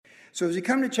So as we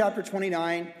come to chapter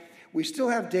 29, we still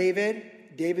have David.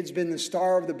 David's been the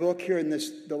star of the book here in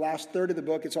the last third of the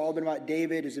book. It's all been about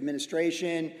David, his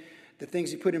administration, the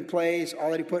things he put in place,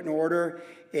 all that he put in order.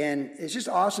 And it's just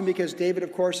awesome because David,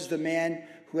 of course, is the man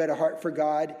who had a heart for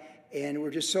God. And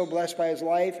we're just so blessed by his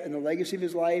life and the legacy of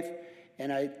his life.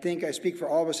 And I think I speak for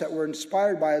all of us that we're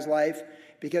inspired by his life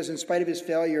because in spite of his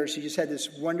failures, he just had this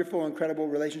wonderful, incredible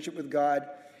relationship with God.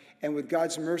 And with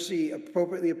God's mercy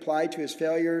appropriately applied to his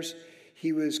failures,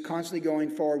 he was constantly going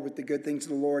forward with the good things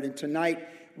of the Lord. And tonight,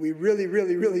 we really,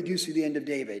 really, really do see the end of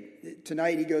David.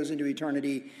 Tonight, he goes into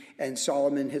eternity, and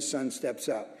Solomon, his son, steps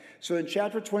up. So in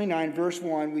chapter 29, verse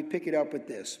 1, we pick it up with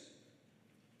this.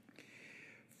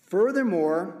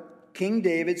 Furthermore, King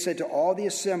David said to all the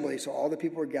assembly, so all the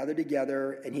people were gathered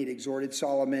together, and he'd exhorted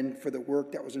Solomon for the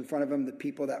work that was in front of him, the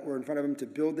people that were in front of him, to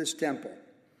build this temple.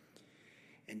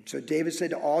 And so David said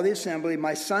to all the assembly,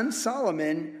 my son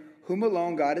Solomon, whom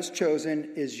alone God has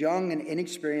chosen, is young and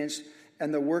inexperienced,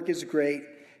 and the work is great,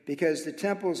 because the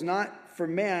temple is not for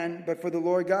man, but for the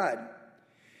Lord God.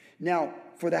 Now,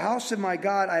 for the house of my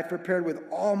God I have prepared with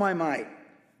all my might,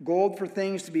 gold for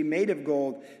things to be made of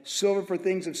gold, silver for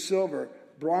things of silver,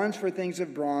 bronze for things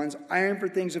of bronze, iron for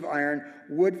things of iron,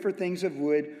 wood for things of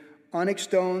wood, onyx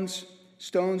stones,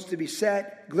 stones to be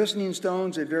set, glistening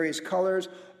stones of various colors,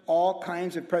 all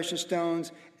kinds of precious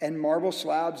stones, and marble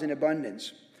slabs in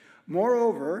abundance.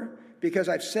 Moreover, because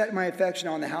I've set my affection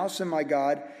on the house of my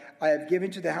God, I have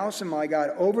given to the house of my God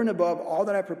over and above all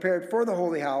that I prepared for the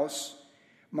holy house,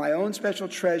 my own special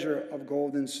treasure of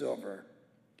gold and silver.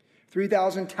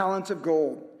 3,000 talents of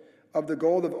gold, of the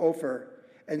gold of Ophir,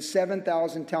 and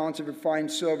 7,000 talents of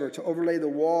refined silver to overlay the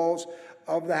walls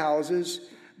of the houses,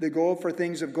 the gold for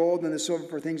things of gold and the silver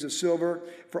for things of silver,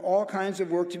 for all kinds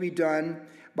of work to be done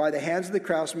by the hands of the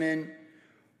craftsmen.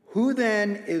 Who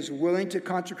then is willing to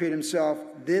consecrate himself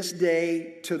this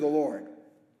day to the Lord?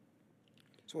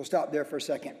 So we'll stop there for a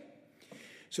second.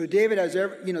 So David,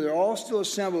 they're all still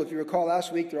assembled. If you recall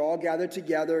last week, they're all gathered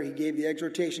together. He gave the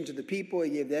exhortation to the people.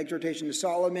 He gave the exhortation to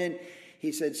Solomon.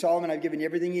 He said, Solomon, I've given you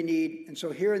everything you need. And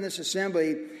so here in this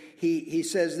assembly, he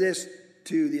says this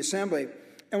to the assembly.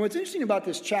 And what's interesting about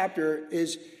this chapter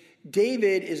is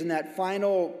David is in that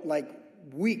final,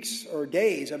 weeks or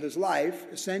days of his life,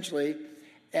 essentially,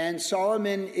 and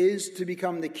Solomon is to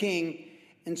become the king.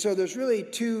 And so there's really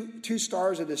two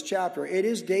stars of this chapter. It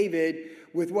is David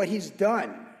with what he's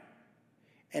done,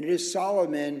 and it is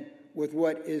Solomon with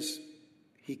what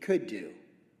he could do.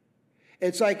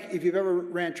 It's like if you've ever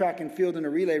ran track and field in a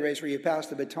relay race where you pass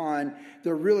the baton,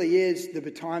 there really is the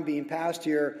baton being passed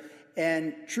here.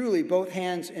 And truly, both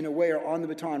hands, in a way, are on the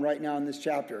baton right now in this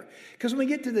chapter. Because when we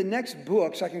get to the next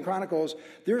book, 2 Chronicles,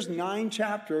 there's 9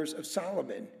 chapters of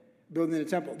Solomon building the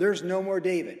temple. There's no more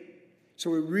David.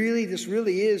 So this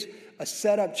really is a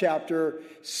setup chapter,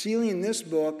 sealing this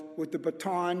book with the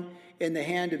baton in the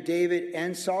hand of David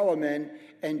and Solomon,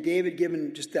 and David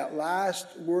giving just that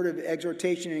last word of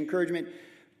exhortation and encouragement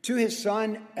to his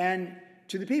son and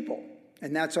to the people.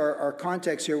 And that's our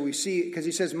context here. We see, because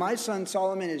he says, my son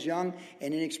Solomon is young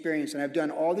and inexperienced, and I've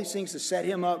done all these things to set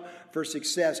him up for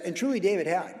success. And truly David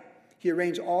had. He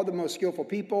arranged all the most skillful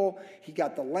people. He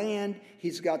got the land.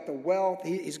 He's got the wealth.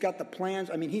 He's got the plans.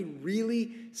 I mean, he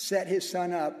really set his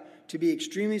son up to be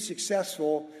extremely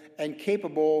successful and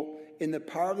capable in the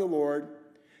power of the Lord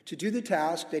to do the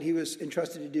task that he was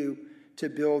entrusted to do, to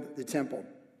build the temple.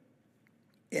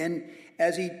 And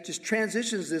as he just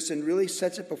transitions this and really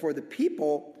sets it before the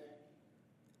people,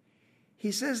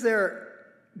 he says there,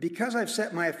 because I've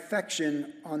set my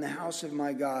affection on the house of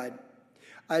my God,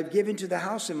 I've given to the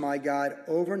house of my God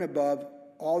over and above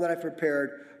all that I've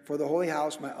prepared for the holy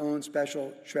house, my own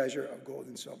special treasure of gold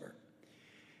and silver.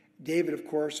 David, of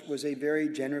course, was a very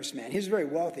generous man. He's a very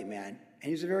wealthy man, and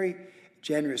he's a very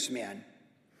generous man.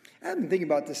 I've been thinking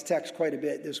about this text quite a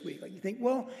bit this week. You think,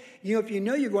 if you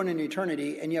know you're going into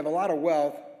eternity and you have a lot of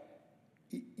wealth,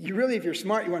 you really, if you're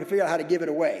smart, you want to figure out how to give it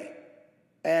away.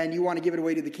 And you want to give it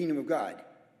away to the kingdom of God.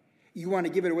 You want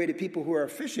to give it away to people who are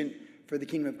efficient for the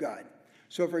kingdom of God.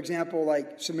 So, for example,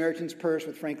 like Samaritan's Purse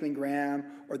with Franklin Graham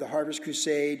or the Harvest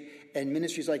Crusade and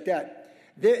ministries like that,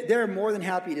 they're more than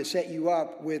happy to set you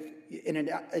up with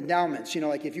endowments.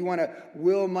 Like if you want to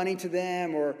will money to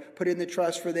them or put it in the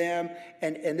trust for them,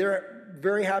 and they're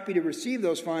very happy to receive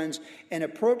those funds and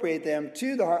appropriate them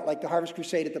to the Harvest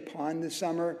Crusade at the pond this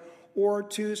summer, or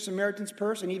to Samaritan's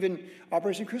Purse and even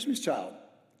Operation Christmas Child.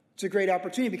 It's a great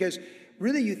opportunity because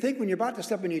really you think when you're about to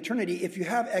step into eternity, if you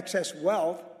have excess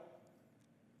wealth,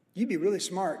 you'd be really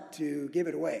smart to give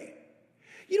it away.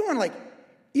 You don't want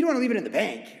to leave it in the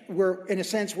bank, where in a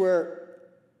sense where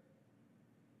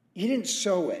you didn't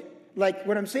sow it. Like,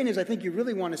 what I'm saying is I think you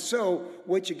really want to sow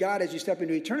what you got as you step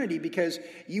into eternity, because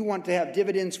you want to have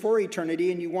dividends for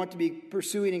eternity, and you want to be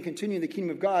pursuing and continuing the kingdom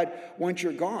of God once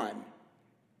you're gone.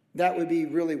 That would be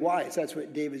really wise. That's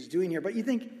what David's doing here. But you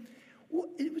think, well,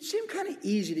 it would seem kind of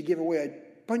easy to give away a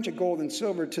bunch of gold and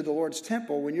silver to the Lord's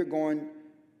temple when you're going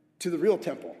to the real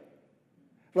temple.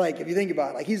 Like, if you think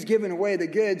about it, like he's giving away the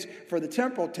goods for the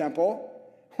temple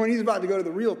when he's about to go to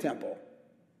the real temple,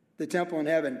 the temple in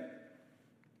heaven.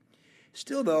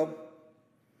 Still, though,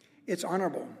 it's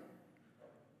honorable.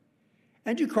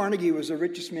 Andrew Carnegie was the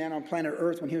richest man on planet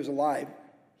Earth when he was alive.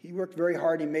 He worked very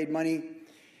hard. He made money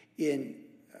in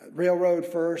railroad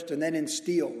first and then in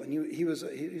steel. And he was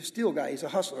a steel guy. He's a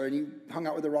hustler. And he hung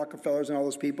out with the Rockefellers and all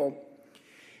those people.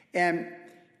 And,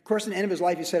 of course, in the end of his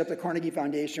life, he set up the Carnegie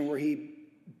Foundation, where he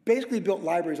basically built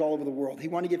libraries all over the world. He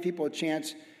wanted to give people a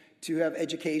chance to have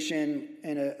education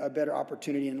and a better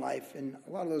opportunity in life. And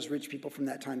a lot of those rich people from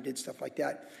that time did stuff like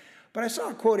that. But I saw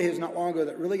a quote of his not long ago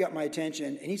that really got my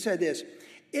attention. And he said this: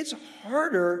 "It's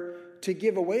harder to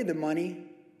give away the money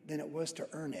than it was to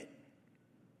earn it."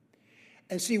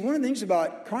 And see, one of the things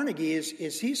about Carnegie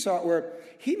is he saw it where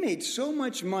he made so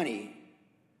much money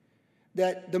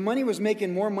that the money was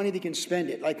making more money than he can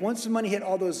spend it. Like, once the money hit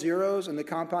all those zeros and the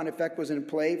compound effect was in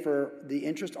play for the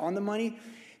interest on the money,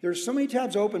 there's so many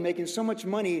tabs open making so much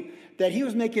money that he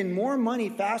was making more money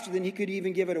faster than he could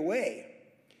even give it away.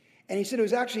 And he said it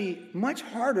was actually much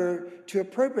harder to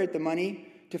appropriate the money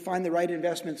to find the right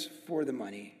investments for the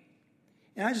money.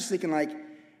 And I was just thinking, like,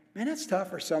 man, that's tough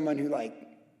for someone who, like,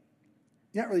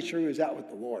 not really sure he was out with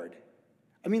the Lord.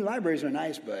 I mean, libraries are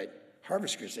nice, but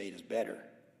Harvest Crusade is better.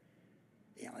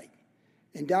 You know, like,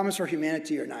 endowments for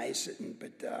humanity are nice,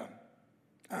 but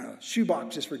I don't know,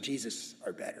 shoeboxes for Jesus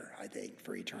are better, I think,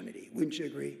 for eternity. Wouldn't you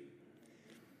agree?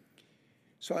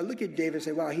 So I look at David and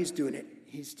say, wow, he's doing it.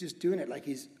 He's just doing it like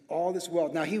he's all this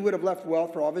wealth. Now, he would have left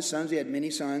wealth for all of his sons. He had many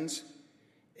sons.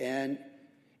 And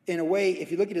in a way,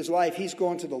 if you look at his life, he's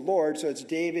going to the Lord. So it's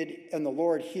David and the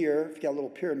Lord here. If you got little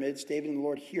pyramids, David and the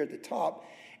Lord here at the top.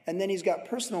 And then he's got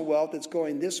personal wealth that's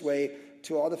going this way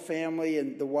to all the family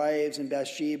and the wives and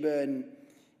Bathsheba and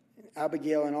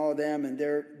Abigail and all of them and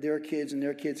their kids and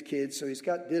their kids' kids. So he's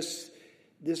got this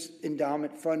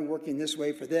endowment fund working this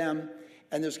way for them.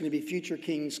 And there's going to be future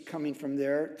kings coming from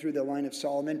there through the line of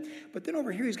Solomon. But then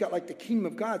over here, he's got like the kingdom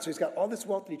of God. So he's got all this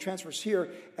wealth that he transfers here.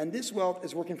 And this wealth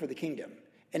is working for the kingdom.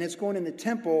 And it's going in the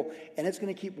temple. And it's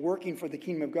going to keep working for the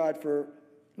kingdom of God for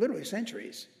literally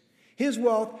centuries. His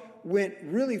wealth went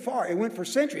really far. It went for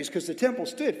centuries because the temple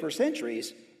stood for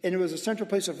centuries. And it was a central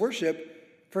place of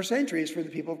worship for centuries for the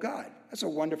people of God. That's a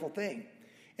wonderful thing.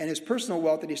 And his personal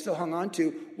wealth that he still hung on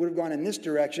to would have gone in this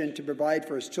direction to provide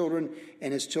for his children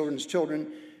and his children's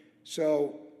children.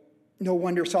 So no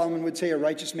wonder Solomon would say a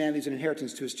righteous man leaves an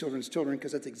inheritance to his children's children,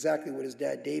 because that's exactly what his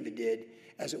dad David did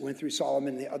as it went through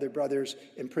Solomon and the other brothers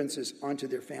and princes onto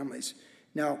their families.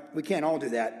 Now, we can't all do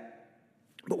that.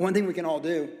 But one thing we can all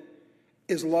do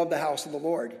is love the house of the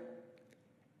Lord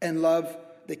and love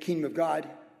the kingdom of God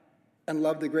and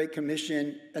love the Great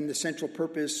Commission and the central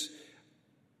purpose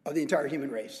of the entire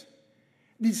human race.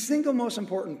 The single most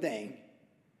important thing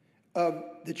of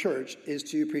the church is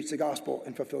to preach the gospel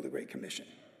and fulfill the Great Commission.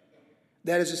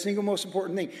 That is the single most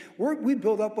important thing. We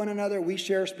build up one another. We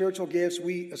share spiritual gifts.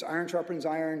 We, as iron sharpens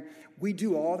iron, we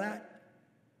do all that.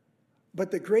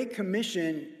 But the Great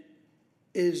Commission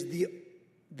is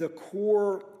the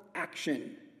core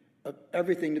action of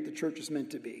everything that the church is meant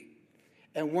to be.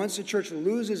 And once the church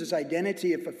loses its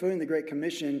identity of fulfilling the Great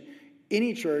Commission,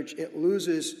 any church, it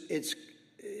loses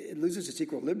its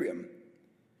equilibrium,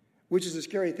 which is a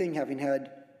scary thing, having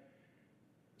had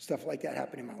stuff like that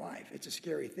happen in my life. It's a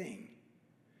scary thing.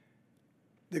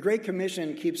 The Great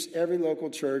Commission keeps every local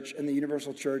church and the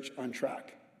universal church on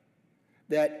track.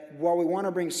 That while we want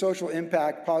to bring social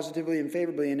impact positively and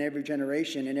favorably in every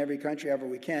generation, in every country, however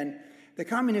we can, the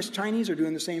communist Chinese are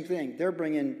doing the same thing. They're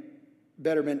bringing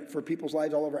betterment for people's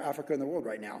lives all over Africa and the world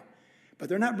right now. But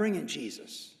they're not bringing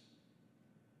Jesus.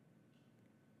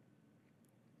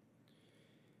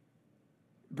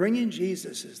 Bringing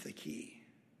Jesus is the key.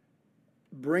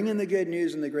 Bringing the good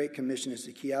news and the Great Commission is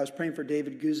the key. I was praying for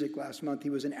David Guzik last month. He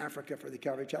was in Africa for the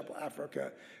Calvary Chapel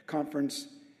Africa conference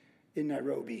in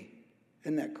Nairobi.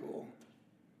 Isn't that cool?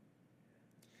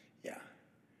 Yeah.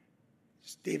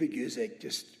 David Guzik,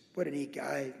 just what a neat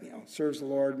guy, serves the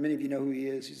Lord. Many of you know who he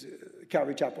is. He's a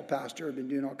Calvary Chapel pastor. I've been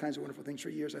doing all kinds of wonderful things for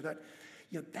years. I thought,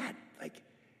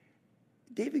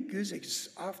 David Guzik is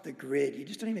off the grid. You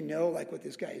just don't even know, what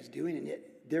this guy is doing. And yet,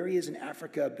 there he is in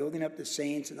Africa, building up the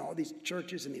saints and all these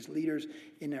churches and these leaders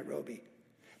in Nairobi.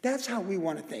 That's how we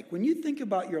want to think. When you think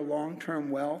about your long-term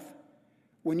wealth,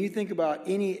 when you think about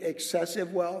any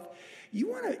excessive wealth, you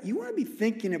want to be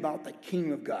thinking about the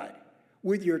kingdom of God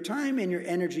with your time and your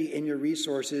energy and your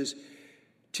resources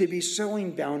to be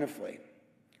sowing bountifully.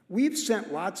 We've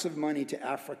sent lots of money to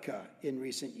Africa in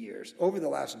recent years, over the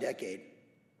last decade.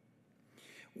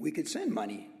 We could send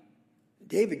money.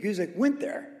 David Guzik went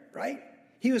there, right?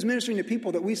 He was ministering to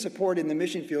people that we support in the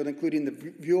mission field, including the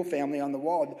Buell family on the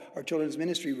wall, our children's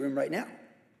ministry room right now.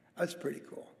 That's pretty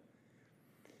cool.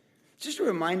 Just a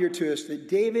reminder to us that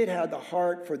David had the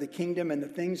heart for the kingdom and the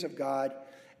things of God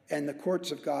and the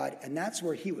courts of God, and that's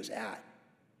where he was at.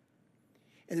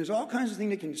 And there's all kinds of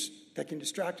things that can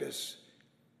distract us.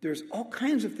 There's all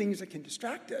kinds of things that can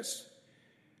distract us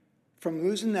from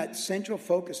losing that central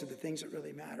focus of the things that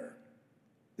really matter,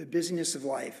 the busyness of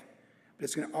life. But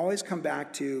it's going to always come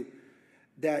back to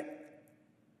that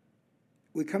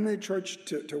we come to the church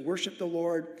to worship the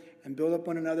Lord and build up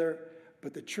one another,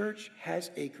 but the church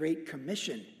has a great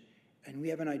commission, and we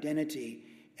have an identity,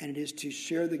 and it is to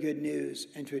share the good news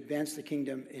and to advance the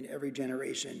kingdom in every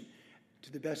generation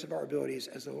to the best of our abilities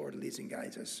as the Lord leads and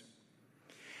guides us.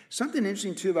 Something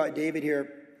interesting, too, about David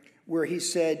here, where he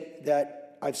said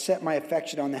that I've set my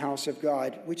affection on the house of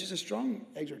God, which is a strong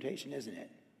exhortation, isn't it?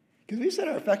 Because we set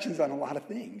our affections on a lot of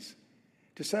things.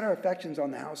 To set our affections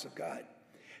on the house of God.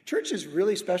 Church is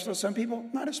really special to some people,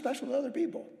 not as special to other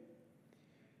people.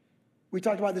 We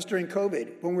talked about this during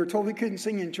COVID. When we were told we couldn't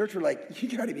sing in church, we're like, you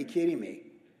got to be kidding me.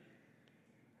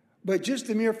 But just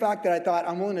the mere fact that I thought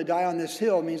I'm willing to die on this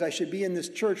hill means I should be in this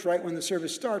church right when the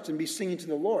service starts and be singing to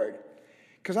the Lord.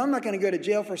 Because I'm not going to go to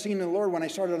jail for singing to the Lord when I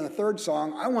started on the third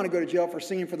song. I want to go to jail for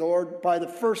singing for the Lord by the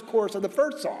first chorus of the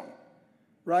first song.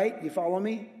 Right? You follow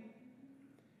me?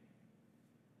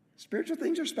 Spiritual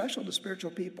things are special to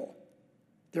spiritual people.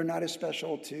 They're not as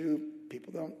special to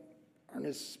people that aren't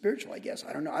as spiritual, I guess.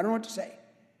 I don't know what to say.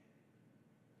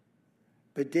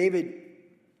 But David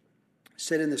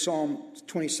said in the Psalm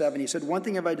 27, he said, "One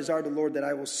thing have I desired of the Lord that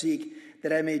I will seek,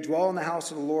 that I may dwell in the house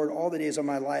of the Lord all the days of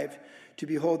my life, to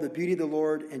behold the beauty of the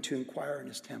Lord and to inquire in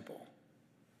his temple."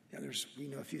 Yeah, we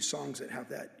know a few songs that have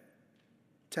that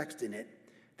text in it.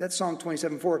 That's Psalm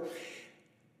 27:4.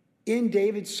 In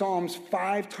David's Psalms,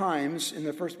 5 times in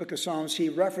the first book of Psalms, he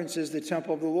references the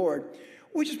temple of the Lord,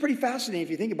 which is pretty fascinating if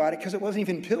you think about it, because it wasn't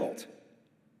even built.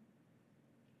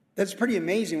 That's pretty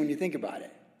amazing when you think about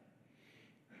it.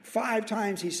 5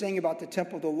 times he's saying about the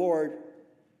temple of the Lord,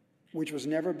 which was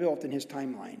never built in his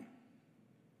timeline.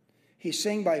 He's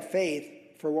saying by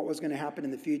faith for what was going to happen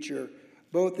in the future,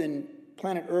 both in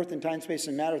planet Earth and time, space,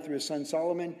 and matter through his son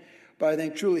Solomon, but I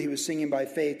think truly he was singing by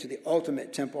faith to the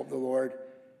ultimate temple of the Lord,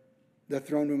 the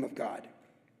throne room of God.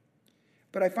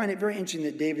 But I find it very interesting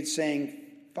that David's saying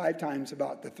 5 times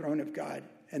about the throne of God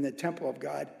and the temple of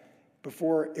God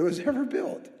before it was ever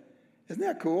built. Isn't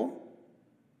that cool?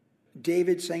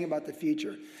 David saying about the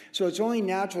future. So it's only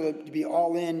natural to be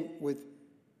all in with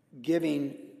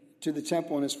giving to the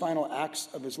temple in his final acts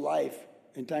of his life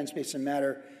in time, space, and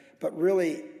matter. But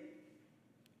really,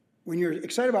 when you're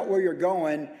excited about where you're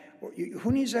going,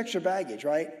 who needs extra baggage,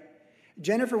 right?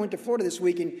 Jennifer went to Florida this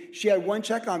week, and she had one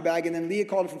check-on bag, and then Leah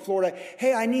called her from Florida.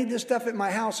 Hey, I need this stuff at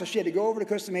my house. So she had to go over to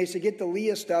Costa Mesa, get the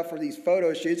Leah stuff for these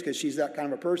photo shoots, because she's that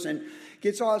kind of a person.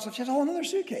 Gets all that stuff. She has a whole other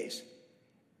suitcase.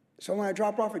 So when I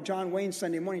drop off at John Wayne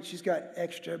Sunday morning, she's got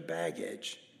extra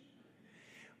baggage.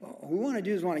 Well, what we want to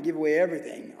do is want to give away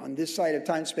everything on this side of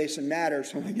time, space, and matter.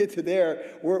 So when we get to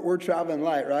there, we're traveling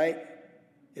light, right?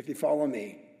 If you follow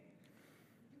me.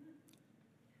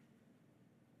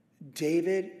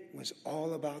 David was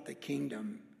all about the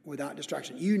kingdom without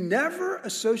distraction. You never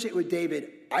associate with David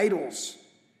idols,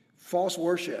 false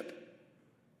worship,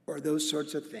 or those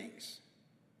sorts of things.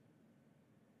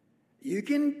 You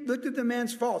can look at the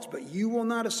man's faults, but you will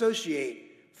not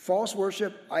associate false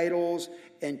worship, idols,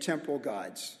 and temporal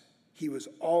gods. He was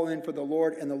all in for the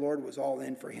Lord, and the Lord was all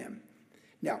in for him.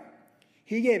 Now,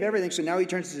 he gave everything, so now he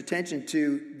turns his attention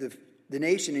to the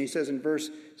nation, and he says in verse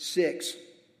 6,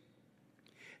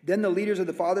 "Then the leaders of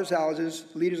the fathers' houses,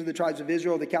 leaders of the tribes of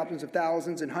Israel, the captains of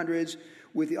thousands and hundreds,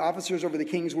 with the officers over the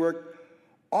king's work,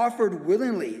 offered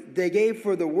willingly. They gave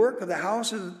for the work of the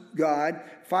house of God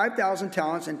 5,000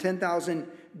 talents and 10,000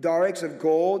 darics of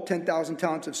gold, 10,000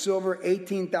 talents of silver,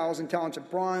 18,000 talents of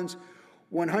bronze,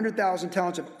 100,000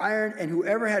 talents of iron, and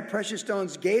whoever had precious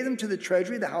stones gave them to the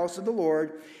treasury of the house of the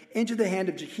Lord, into the hand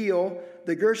of Jehiel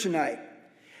the Gershonite.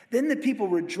 Then the people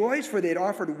rejoiced, for they had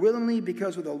offered willingly,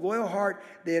 because with a loyal heart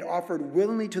they had offered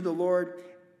willingly to the Lord,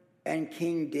 and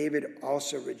King David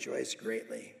also rejoiced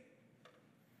greatly."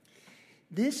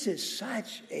 This is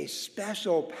such a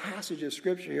special passage of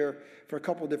Scripture here for a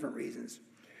couple of different reasons.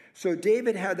 So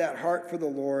David had that heart for the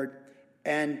Lord,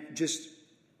 and just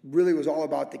really was all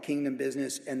about the kingdom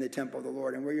business and the temple of the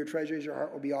Lord. And where your treasure is, your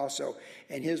heart will be also.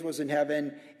 And his was in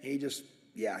heaven. He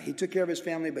took care of his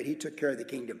family, but he took care of the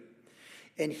kingdom.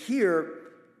 And here,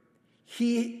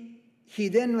 he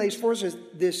then lays forth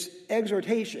this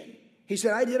exhortation. He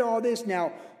said, I did all this.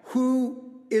 Now, who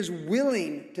is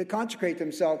willing to consecrate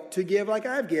themselves to give like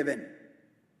I've given?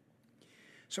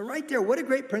 So right there, what a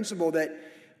great principle that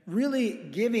really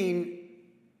giving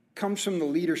comes from the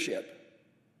leadership.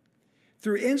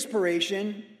 Through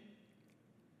inspiration,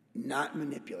 not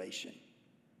manipulation.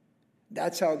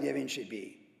 That's how giving should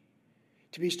be.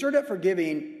 To be stirred up for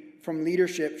giving from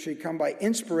leadership should come by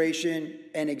inspiration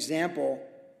and example,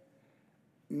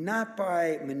 not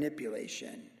by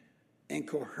manipulation and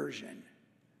coercion.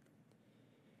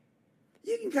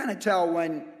 You can kind of tell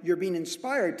when you're being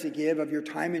inspired to give of your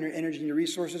time and your energy and your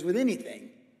resources with anything.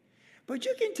 But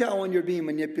you can tell when you're being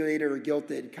manipulated or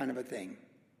guilted, kind of a thing.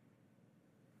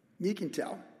 You can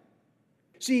tell.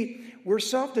 See, we're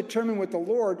self-determined with the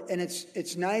Lord, and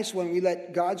it's nice when we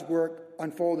let God's work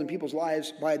unfold in people's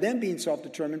lives by them being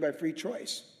self-determined by free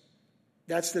choice.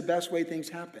 That's the best way things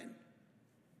happen.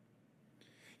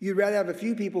 You'd rather have a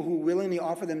few people who willingly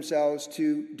offer themselves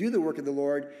to do the work of the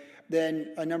Lord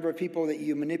than a number of people that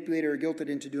you manipulated or guilted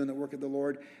into doing the work of the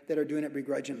Lord that are doing it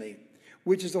begrudgingly,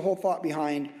 which is the whole thought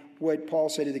behind what Paul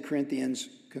said to the Corinthians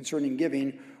concerning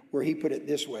giving, where he put it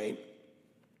this way.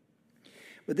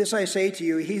 But this I say to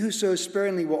you, he who sows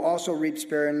sparingly will also reap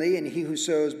sparingly, and he who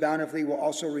sows bountifully will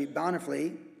also reap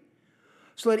bountifully.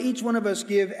 So let each one of us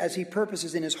give as he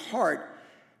purposes in his heart,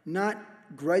 not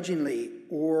grudgingly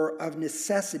or of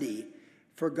necessity,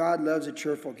 for God loves a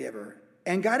cheerful giver.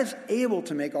 And God is able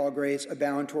to make all grace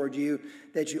abound toward you,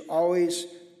 that you always,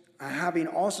 having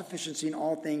all sufficiency in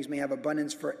all things, may have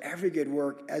abundance for every good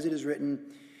work, as it is written,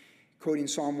 quoting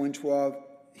Psalm 112,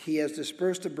 he has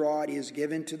dispersed abroad, he has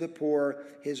given to the poor,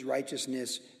 his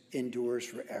righteousness endures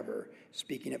forever.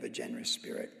 Speaking of a generous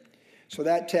spirit. So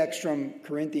that text from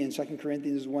Corinthians, 2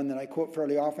 Corinthians, is one that I quote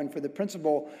fairly often for the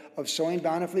principle of sowing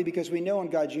bountifully, because we know in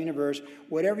God's universe,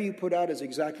 whatever you put out is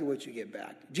exactly what you get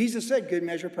back. Jesus said, good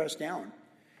measure pressed down.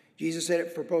 Jesus said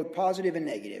it for both positive and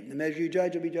negative. The measure you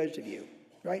judge will be judged of you,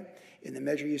 right? And the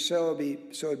measure you sow will be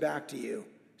sowed back to you.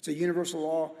 It's a universal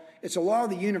law. It's a law of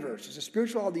the universe. It's a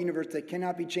spiritual law of the universe that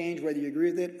cannot be changed whether you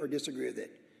agree with it or disagree with it.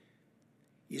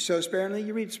 You sow sparingly,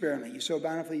 you reap sparingly. You sow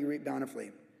bountifully, you reap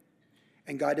bountifully.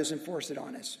 And God doesn't force it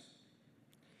on us.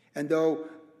 And though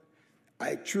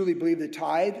I truly believe the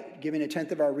tithe, giving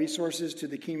 1/10 of our resources to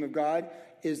the kingdom of God,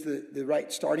 is the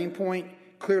right starting point,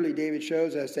 clearly David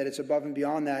shows us that it's above and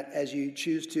beyond that as you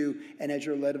choose to and as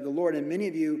you're led of the Lord. And many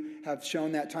of you have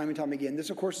shown that time and time again. This,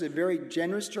 of course, is a very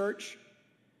generous church.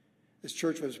 This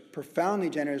church was profoundly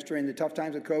generous during the tough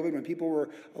times of COVID when people were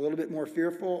a little bit more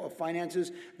fearful of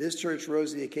finances. This church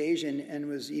rose to the occasion and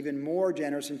was even more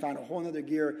generous and found a whole other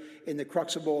gear in the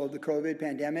crucible of the COVID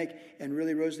pandemic and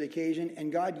really rose to the occasion.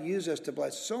 And God used us to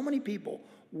bless so many people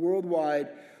worldwide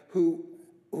who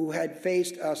had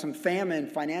faced some famine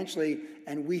financially,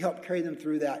 and we helped carry them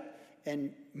through that.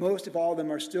 And most of all of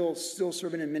them are still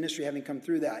serving in ministry, having come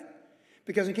through that.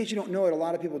 Because in case you don't know it, a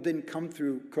lot of people didn't come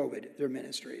through COVID, their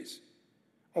ministries.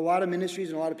 A lot of ministries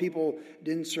and a lot of people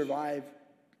didn't survive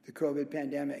the COVID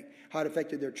pandemic. How it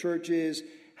affected their churches,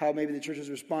 how maybe the churches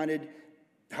responded,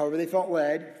 however they felt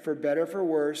led, for better, for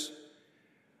worse.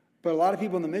 But a lot of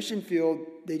people in the mission field,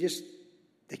 they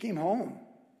came home.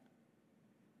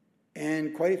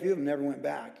 And quite a few of them never went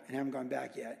back and haven't gone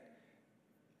back yet.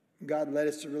 God led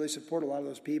us to really support a lot of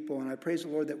those people, and I praise the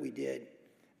Lord that we did.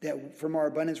 That from our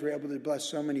abundance, we're able to bless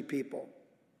so many people.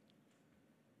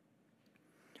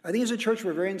 I think as a church,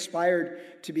 we're very inspired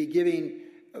to be giving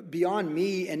beyond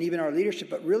me and even our leadership,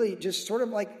 but really just sort of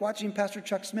like watching Pastor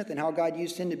Chuck Smith and how God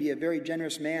used him to be a very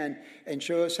generous man and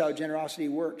show us how generosity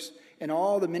works. And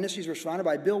all the ministries we're surrounded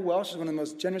by. Bill Welsh is one of the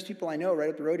most generous people I know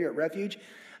right up the road here at Refuge.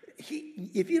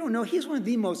 If you don't know, he's one of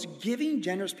the most giving,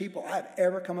 generous people I've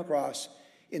ever come across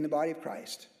in the body of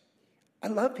Christ. I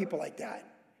love people like that.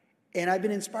 And I've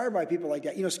been inspired by people like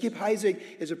that. You know, Skip Heitzig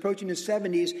is approaching his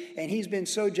 70s, and he's been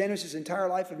so generous his entire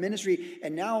life of ministry.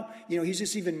 And now, you know, he's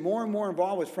just even more and more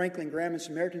involved with Franklin Graham and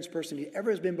Samaritan's person he ever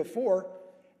has been before.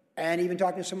 And even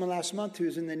talking to someone last month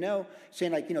who's in the know,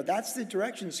 saying like, you know, that's the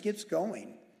direction Skip's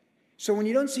going. So when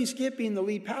you don't see Skip being the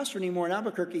lead pastor anymore in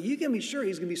Albuquerque, you can be sure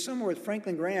he's going to be somewhere with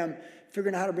Franklin Graham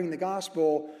figuring out how to bring the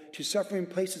gospel to suffering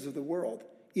places of the world,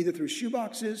 either through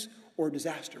shoeboxes or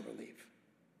disaster relief.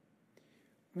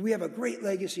 We have a great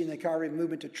legacy in the Calvary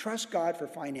movement to trust God for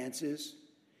finances,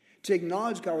 to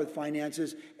acknowledge God with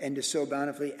finances, and to sow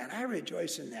bountifully. And I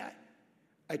rejoice in that.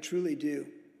 I truly do.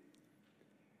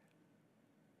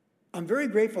 I'm very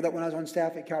grateful that when I was on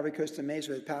staff at Calvary Costa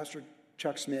Mesa with Pastor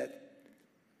Chuck Smith,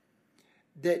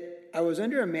 that I was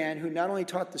under a man who not only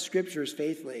taught the scriptures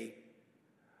faithfully,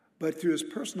 but through his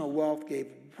personal wealth gave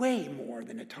way more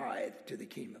than a tithe to the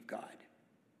kingdom of God.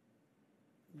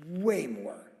 Way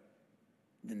more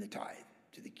than the tithe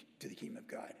to the kingdom of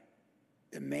God.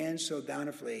 The man so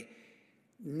bountifully,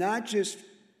 not just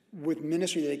with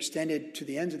ministry that extended to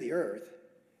the ends of the earth,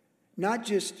 not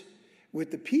just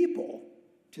with the people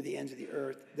to the ends of the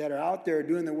earth that are out there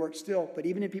doing the work still, but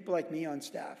even in people like me on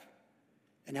staff.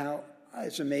 And how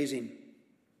it's amazing.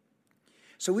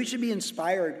 So we should be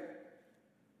inspired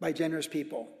by generous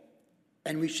people.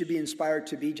 And we should be inspired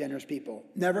to be generous people.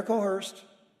 Never coerced,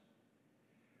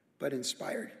 but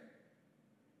inspired.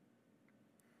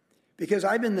 Because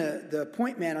I've been the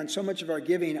point man on so much of our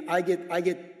giving.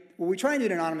 Well, we try and do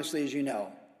it anonymously, as you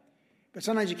know. But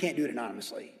sometimes you can't do it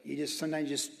anonymously.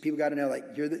 People got to know, like,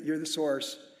 you're the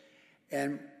source.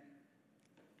 And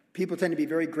people tend to be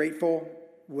very grateful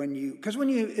because when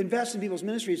you invest in people's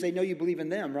ministries, they know you believe in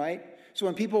them, right? So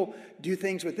when people do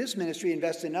things with this ministry,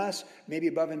 invest in us, maybe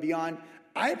above and beyond,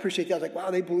 I appreciate that. I was like,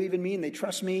 wow, they believe in me and they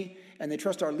trust me and they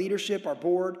trust our leadership, our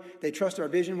board. They trust our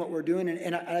vision, what we're doing.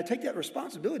 And I take that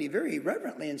responsibility very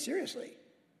reverently and seriously.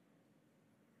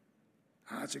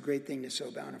 It's a great thing to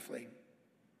sow bountifully.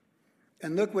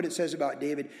 And look what it says about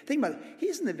David. Think about it.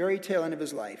 He's in the very tail end of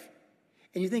his life.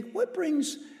 And you think, what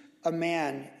brings a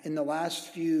man in the last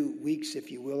few weeks, if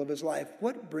you will, of his life,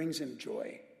 what brings him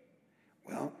joy?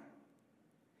 Well,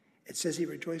 it says he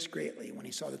rejoiced greatly when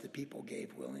he saw that the people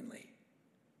gave willingly.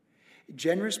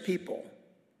 Generous people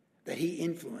that he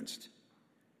influenced,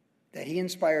 that he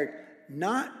inspired,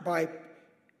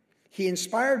 he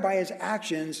inspired by his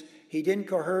actions. He didn't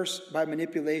coerce by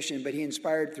manipulation, but he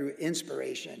inspired through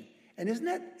inspiration. And isn't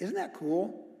that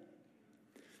cool?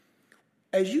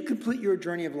 As you complete your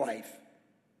journey of life,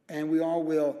 and we all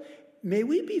will, may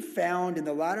we be found in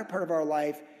the latter part of our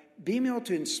life being able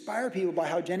to inspire people by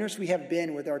how generous we have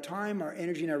been with our time, our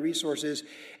energy, and our resources,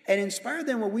 and inspire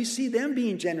them where we see them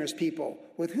being generous people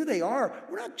with who they are.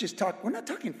 We're not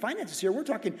talking finances here. We're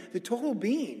talking the total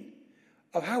being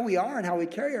of how we are and how we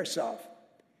carry ourselves.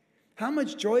 How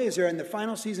much joy is there in the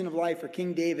final season of life for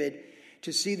King David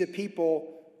to see the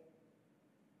people,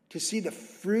 to see the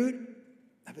fruit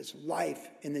of his life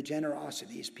in the generosity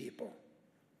of these people?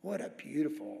 What a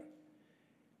beautiful.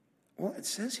 Well, it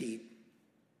says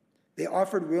they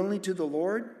offered willingly to the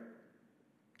Lord.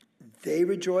 They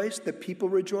rejoiced. The people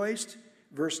rejoiced.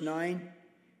 Verse 9.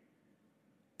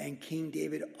 And King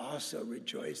David also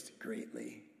rejoiced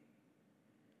greatly.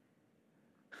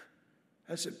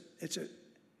 I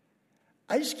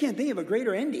just can't think of a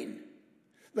greater ending.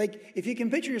 Like, if you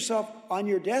can picture yourself on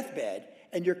your deathbed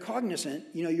and you're cognizant,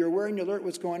 you're aware and alert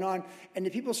what's going on, and the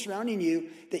people surrounding you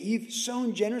that you've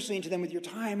sown generously into them with your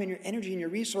time and your energy and your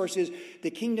resources,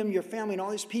 the kingdom, your family, and all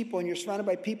these people, and you're surrounded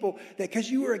by people that because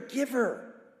you were a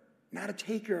giver, not a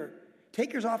taker.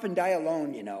 Takers often die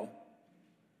alone,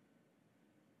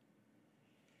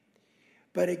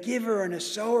 But a giver and a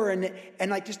sower and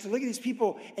like just to look at these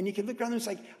people and you can look around them, it's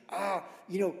like,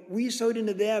 we sowed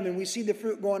into them and we see the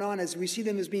fruit going on as we see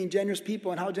them as being generous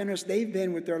people and how generous they've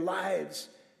been with their lives.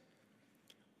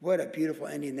 What a beautiful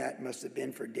ending that must have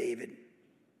been for David.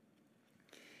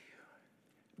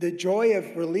 The joy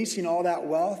of releasing all that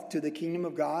wealth to the kingdom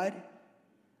of God,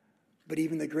 but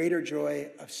even the greater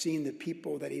joy of seeing the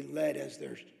people that he led as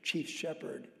their chief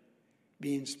shepherd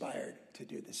be inspired to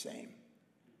do the same.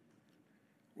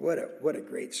 What a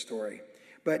great story.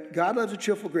 But God loves a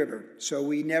cheerful giver, so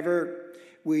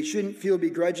we shouldn't feel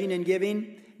begrudging in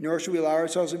giving, nor should we allow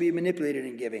ourselves to be manipulated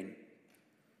in giving.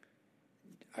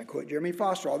 I quote Jeremy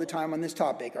Foster all the time on this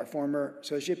topic, our former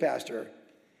associate pastor.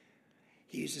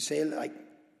 He used to say, like,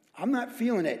 I'm not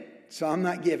feeling it, so I'm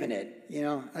not giving it.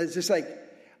 It's just like,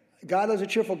 God loves a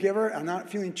cheerful giver. I'm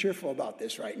not feeling cheerful about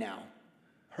this right now,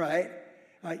 right?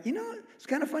 Like, it's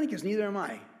kind of funny because neither am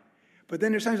I. But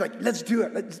then there's times like, let's do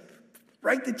it. Let's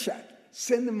write the check.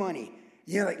 Send the money.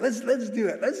 Let's do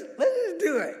it. Let's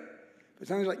do it. But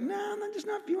sometimes like, no, I'm just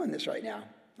not feeling this right now.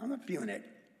 I'm not feeling it.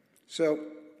 So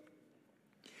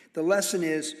the lesson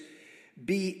is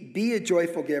be a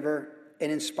joyful giver and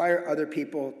inspire other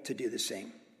people to do the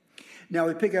same. Now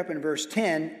we pick up in verse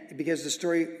 10 because the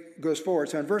story goes forward.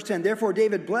 So in verse 10, therefore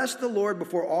David blessed the Lord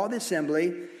before all the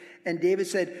assembly. And David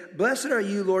said, blessed are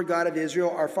you, Lord God of Israel,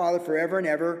 our Father forever and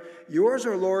ever. Yours,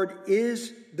 O Lord,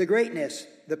 is the greatness,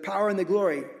 the power and the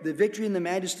glory, the victory and the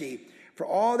majesty. For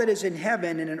all that is in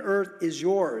heaven and in earth is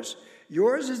yours.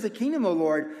 Yours is the kingdom, O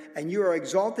Lord, and you are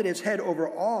exalted as head over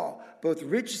all. Both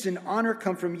riches and honor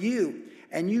come from you,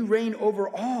 and you reign over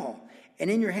all. And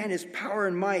in your hand is power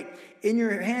and might. In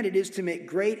your hand it is to make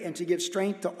great and to give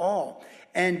strength to all.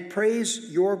 And praise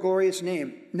your glorious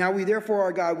name. Now we therefore,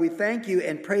 our God, we thank you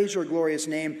and praise your glorious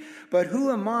name. But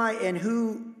who am I and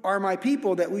who are my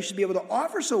people that we should be able to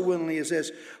offer so willingly as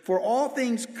this? For all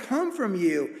things come from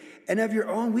you, and of your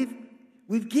own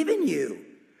we've given you.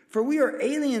 For we are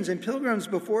aliens and pilgrims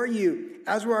before you,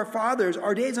 as were our fathers.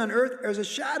 Our days on earth are as a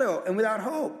shadow and without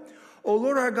hope. O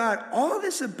Lord our God, all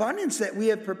this abundance that we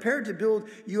have prepared to build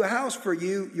you a house for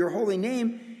you, your holy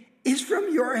name, is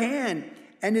from your hand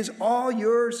and is all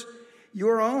yours,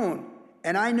 your own.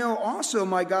 And I know also,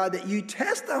 my God, that you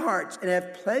test the hearts and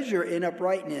have pleasure in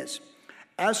uprightness.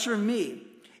 As for me,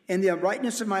 in the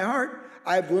uprightness of my heart,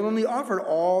 I have willingly offered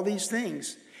all these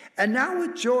things. And now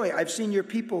with joy I've seen your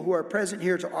people who are present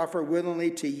here to offer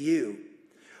willingly to you.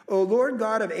 O Lord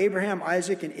God of Abraham,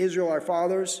 Isaac, and Israel, our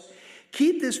fathers,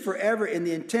 keep this forever in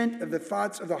the intent of the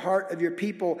thoughts of the heart of your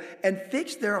people, and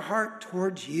fix their heart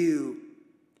towards you.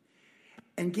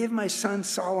 And give my son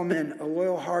Solomon a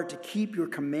loyal heart to keep your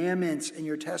commandments and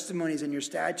your testimonies and your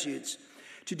statutes,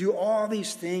 to do all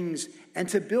these things, and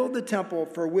to build the temple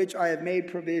for which I have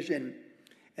made provision.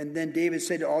 And then David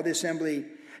said to all the assembly,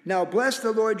 now bless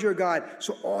the Lord your God.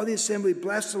 So all the assembly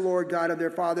blessed the Lord God of their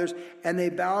fathers, and they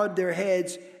bowed their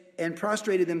heads and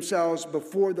prostrated themselves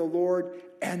before the Lord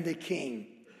and the king.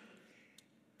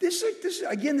 This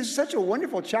is such a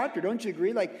wonderful chapter, don't you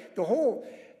agree? Like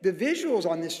the visuals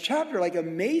on this chapter, like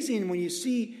amazing when you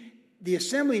see the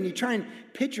assembly and you try and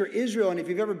picture Israel. And if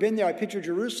you've ever been there, I picture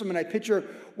Jerusalem and I picture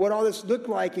what all this looked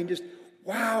like and just,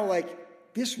 wow, like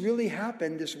this really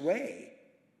happened this way.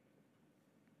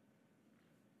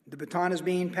 The baton is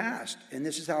being passed, and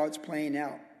this is how it's playing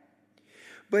out.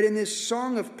 But in this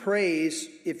song of praise,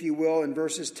 if you will, in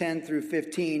verses 10 through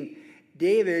 15,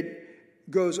 David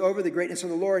goes over the greatness of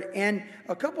the Lord, and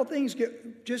a couple things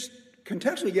just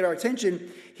contextually get our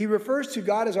attention. He refers to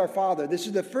God as our Father. This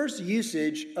is the first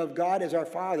usage of God as our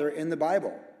Father in the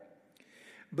Bible.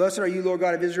 Blessed are you, Lord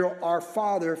God of Israel, our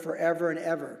Father forever and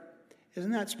ever.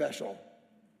 Isn't that special?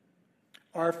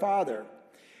 Our Father.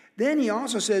 Then he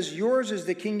also says, yours is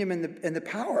the kingdom and the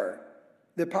power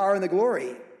and the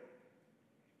glory,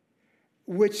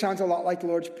 which sounds a lot like the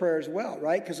Lord's Prayer as well,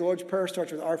 right? Because the Lord's Prayer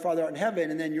starts with our Father art in heaven,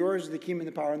 and then yours is the kingdom and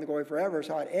the power and the glory forever is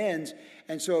how it ends.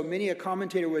 And so many a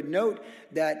commentator would note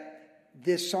that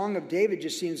this song of David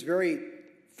just seems very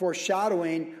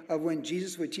foreshadowing of when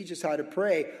Jesus would teach us how to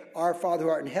pray, our Father who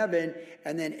art in heaven,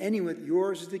 and then ending with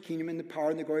yours is the kingdom and the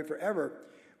power and the glory forever,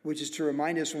 which is to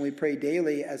remind us when we pray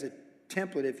daily as a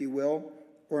template, if you will,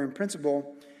 or in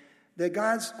principle, that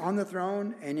God's on the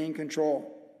throne and in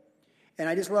control. And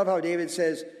I just love how David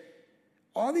says,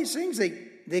 all these things,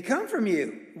 they come from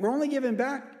you. We're only giving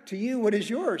back to you what is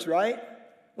yours, right?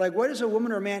 Like, what does a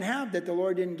woman or a man have that the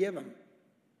Lord didn't give him?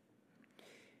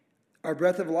 Our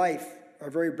breath of life, our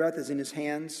very breath is in his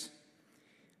hands.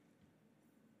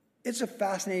 It's a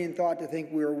fascinating thought to think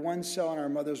we were one cell in our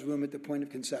mother's womb at the point of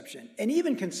conception. And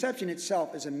even conception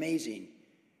itself is amazing.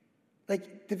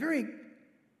 Like the very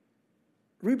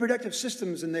reproductive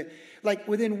systems and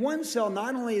within one cell,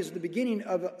 not only is the beginning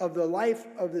of the life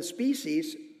of the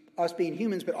species, us being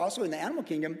humans, but also in the animal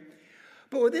kingdom,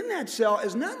 but within that cell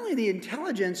is not only the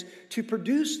intelligence to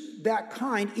produce that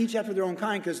kind, each after their own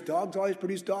kind, because dogs always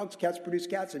produce dogs, cats produce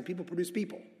cats, and people produce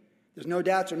people. There's no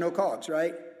dats or no cogs,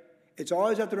 right? It's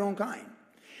always after their own kind.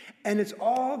 And it's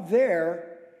all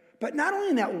there, but not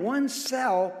only in that one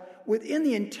cell, within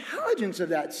the intelligence of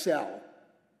that cell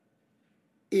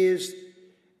is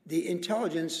the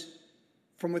intelligence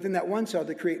from within that one cell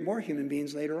to create more human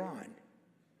beings later on.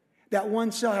 That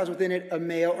one cell has within it a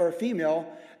male or a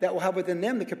female that will have within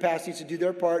them the capacity to do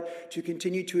their part to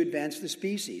continue to advance the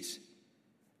species.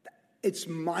 It's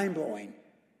mind-blowing.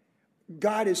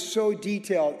 God is so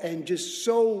detailed and just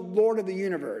so Lord of the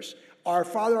universe. Our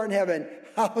Father art in heaven,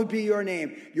 hallowed be your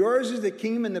name. Yours is the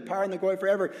kingdom and the power and the glory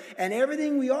forever. And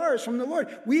everything we are is from the Lord.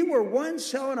 We were one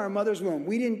cell in our mother's womb.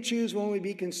 We didn't choose when we'd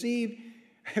be conceived.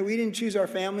 We didn't choose our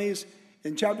families.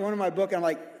 In chapter 1 of my book, I'm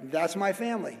like, that's my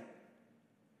family.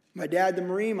 My dad, the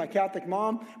Marine, my Catholic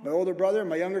mom, my older brother, and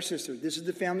my younger sister. This is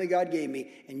the family God gave me,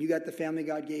 and you got the family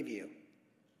God gave you.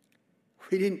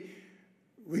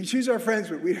 We choose our friends,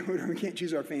 but we can't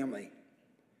choose our family.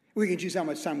 We can choose how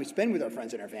much time we spend with our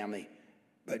friends and our family,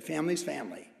 but family's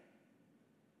family.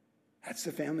 That's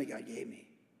the family God gave me.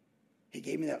 He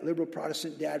gave me that liberal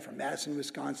Protestant dad from Madison,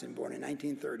 Wisconsin, born in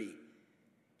 1930.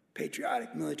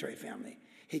 Patriotic military family.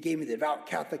 He gave me the devout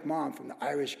Catholic mom from the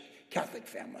Irish Catholic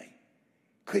family.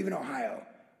 Cleveland, Ohio,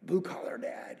 blue-collar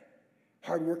dad.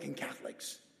 Hardworking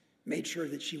Catholics. Made sure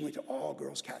that she went to all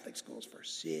girls Catholic schools for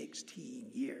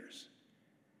 16 years.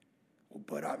 Well,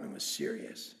 Bud Ottman was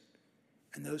serious.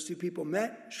 And those two people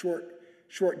met,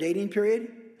 short dating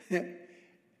period,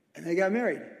 and they got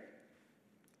married.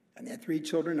 And they had 3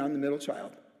 children. I'm the middle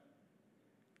child.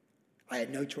 I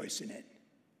had no choice in it.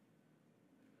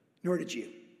 Nor did you.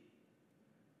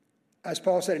 As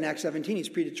Paul said in Acts 17, he's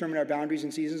predetermined our boundaries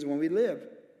and seasons when we live.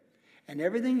 And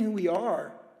everything who we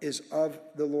are is of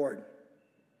the Lord.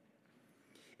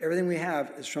 Everything we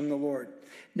have is from the Lord.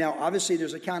 Now, obviously,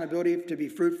 there's accountability to be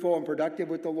fruitful and productive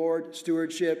with the Lord,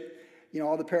 stewardship,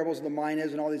 all the parables of the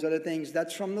minas and all these other things.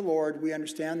 That's from the Lord. We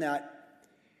understand that.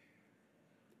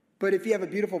 But if you have a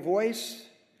beautiful voice,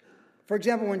 for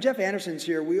example, when Jeff Anderson's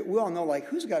here, we all know,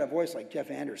 who's got a voice like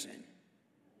Jeff Anderson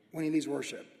when he leads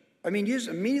worship? I mean, you just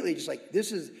immediately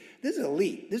this is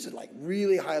elite. This is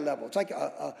really high level. It's like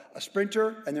a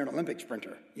sprinter, and they're an Olympic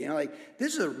sprinter.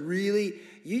 This is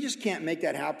you just can't make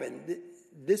that happen.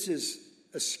 This is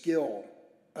a skill,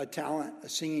 a talent, a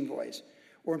singing voice.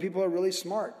 Or when people are really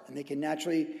smart and they can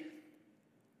naturally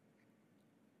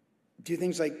do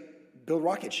things like build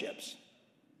rocket ships,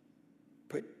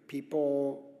 put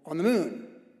people on the moon,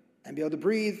 and be able to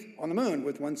breathe on the moon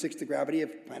with 1/6 the gravity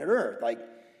of planet Earth.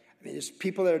 There's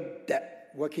people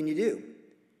that what can you do?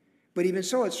 But even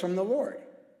so, it's from the Lord.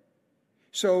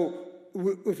 So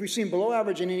if we seem below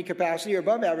average in any capacity or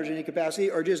above average in any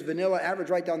capacity or just vanilla average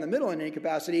right down the middle in any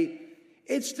capacity,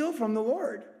 it's still from the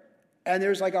Lord. And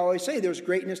there's, like I always say, there's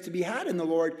greatness to be had in the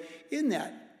Lord in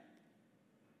that.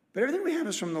 But everything we have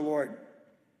is from the Lord.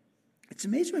 It's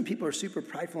amazing when people are super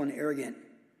prideful and arrogant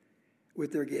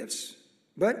with their gifts.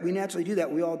 But we naturally do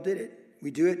that. We all did it.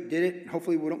 We did it.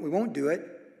 Hopefully we won't do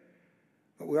it.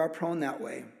 But we are prone that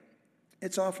way.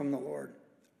 It's all from the Lord.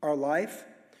 Our life,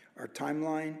 our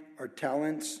timeline, our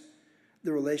talents,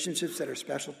 the relationships that are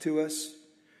special to us,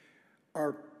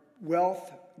 our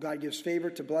wealth, God gives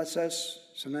favor to bless us.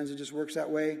 Sometimes it just works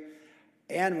that way.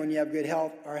 And when you have good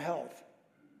health, our health.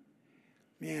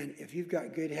 Man, if you've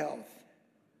got good health,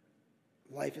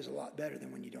 life is a lot better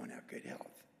than when you don't have good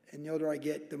health. And the older I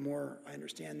get, the more I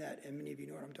understand that. And many of you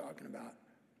know what I'm talking about.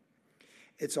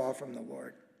 It's all from the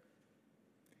Lord.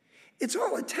 It's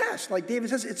all a test. Like David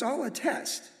says, it's all a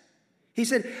test. He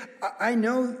said, I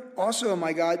know also,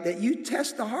 my God, that you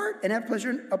test the heart and have pleasure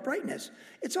in uprightness.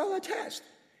 It's all a test.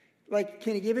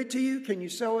 Can he give it to you? Can you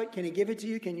sow it? Can he give it to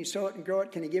you? Can you sow it and grow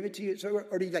it? Can he give it to you?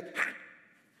 Or do you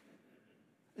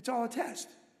It's all a test.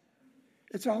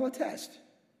 It's all a test.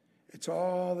 It's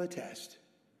all a test.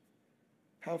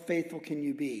 How faithful can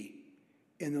you be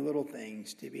in the little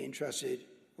things to be entrusted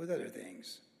with other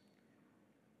things?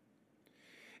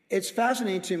 It's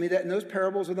fascinating to me that in those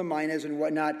parables of the minas and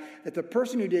whatnot, that the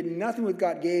person who did nothing with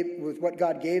what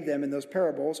God gave them in those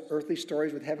parables, earthly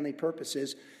stories with heavenly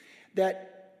purposes,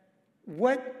 that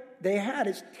what they had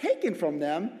is taken from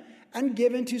them and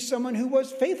given to someone who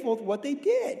was faithful with what they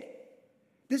did.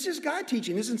 This is God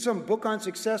teaching. This isn't some book on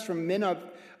success from men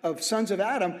of sons of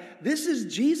Adam. This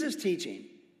is Jesus teaching.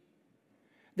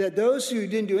 That those who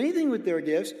didn't do anything with their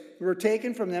gifts were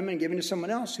taken from them and given to someone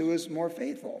else who is more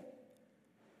faithful.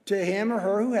 To him or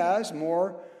her who has,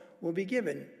 more will be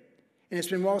given. And it's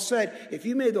been well said, if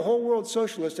you made the whole world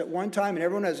socialist at one time and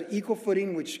everyone has equal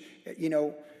footing, which,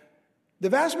 the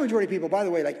vast majority of people, by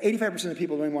the way, 85% of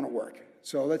people don't even want to work.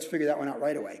 So let's figure that one out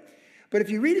right away. But if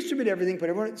you redistribute everything, put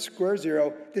everyone at square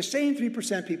zero, the same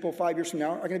 3% people 5 years from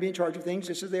now are going to be in charge of things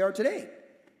just as they are today.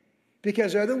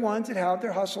 Because they're the ones that have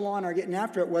their hustle on, are getting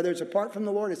after it, whether it's apart from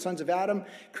the Lord, as sons of Adam,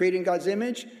 created in God's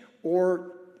image,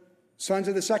 or sons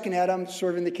of the second Adam,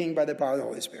 serving the King by the power of the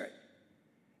Holy Spirit.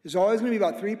 There's always going to be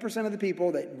about 3% of the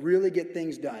people that really get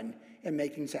things done and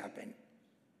make things happen.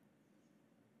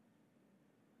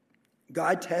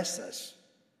 God tests us.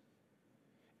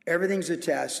 Everything's a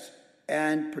test,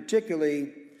 and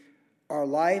particularly our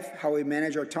life, how we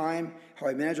manage our time, how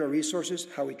we manage our resources,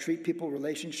 how we treat people,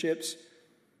 relationships.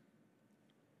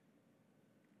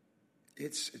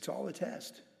 It's all a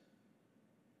test.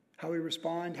 How we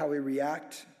respond, how we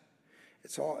react.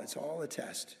 It's all a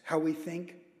test. How we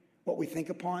think, what we think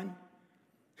upon,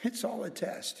 it's all a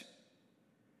test.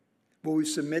 Will we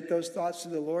submit those thoughts to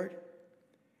the Lord?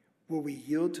 Will we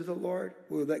yield to the Lord?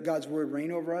 Will we let God's word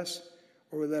reign over us?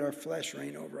 Or will we let our flesh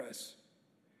reign over us?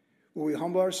 Will we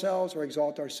humble ourselves or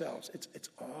exalt ourselves? It's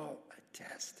all a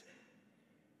test.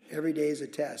 Every day is a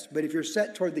test. But if you're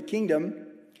set toward the kingdom,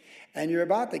 and you're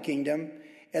about the kingdom,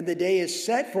 and the day is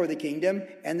set for the kingdom,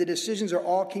 and the decisions are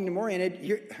all kingdom-oriented,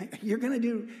 you're going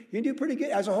to do pretty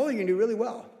good. As a whole, you're going to do really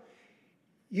well.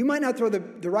 You might not throw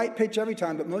the right pitch every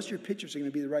time, but most of your pitches are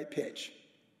going to be the right pitch.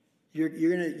 You're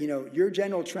going to, your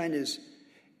general trend is,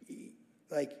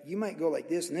 you might go like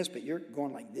this and this, but you're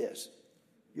going like this.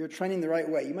 You're trending the right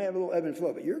way. You might have a little ebb and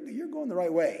flow, but you're going the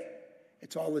right way.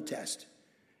 It's all a test.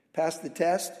 Pass the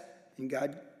test, and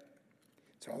God,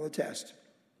 it's all a test.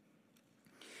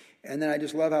 And then I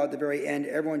just love how at the very end,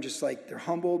 everyone just like, they're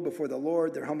humbled before the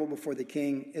Lord. They're humbled before the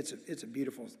King. It's a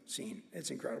beautiful scene. It's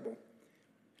incredible.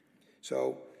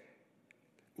 So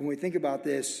when we think about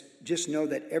this, just know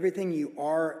that everything you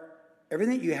are,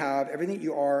 everything that you have, everything that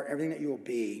you are, everything that you will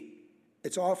be,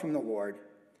 it's all from the Lord.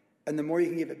 And the more you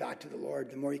can give it back to the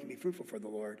Lord, the more you can be fruitful for the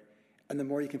Lord, and the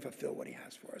more you can fulfill what he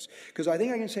has for us. Because I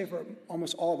think I can say for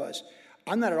almost all of us,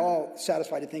 I'm not at all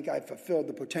satisfied to think I've fulfilled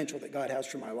the potential that God has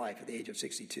for my life at the age of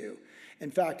 62.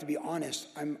 In fact, to be honest,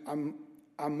 I'm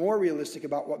more realistic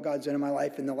about what God's done in my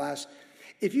life in the last.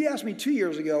 If you asked me 2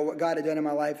 years ago what God had done in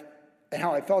my life and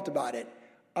how I felt about it,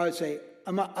 I would say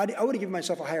I would have given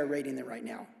myself a higher rating than right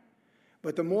now.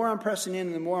 But the more I'm pressing in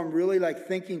and the more I'm really like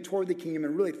thinking toward the kingdom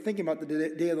and really thinking about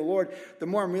the day of the Lord, the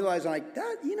more I'm realizing like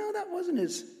that wasn't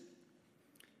as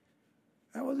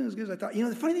good as I thought.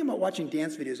 The funny thing about watching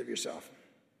dance videos of yourself,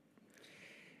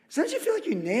 sometimes you feel like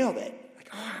you nailed it. Like,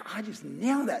 oh, I just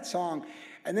nailed that song.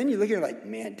 And then you look at it like,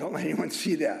 man, don't let anyone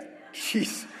see that.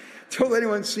 Jeez, don't let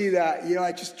anyone see that.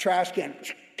 Like just trash can.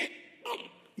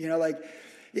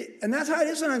 And that's how it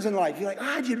is sometimes in life. You're like,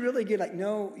 I did really good. Like,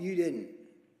 no, you didn't.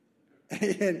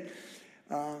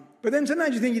 But then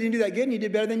sometimes you think you didn't do that good and you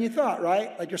did better than you thought,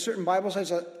 right? Like there's certain Bible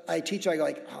studies I teach, I go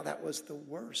like, oh, that was the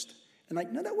worst. And like,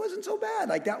 no, that wasn't so bad.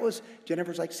 Like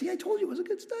Jennifer's like, see, I told you it was a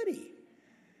good study.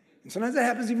 And sometimes that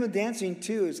happens even with dancing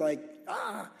too. It's like,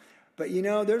 but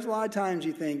there's a lot of times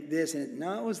you think this and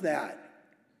no, it was that.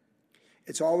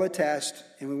 It's all a test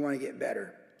and we want to get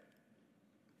better.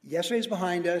 Yesterday's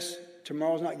behind us.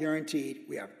 Tomorrow's not guaranteed.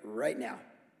 We have right now.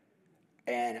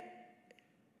 And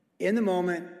in the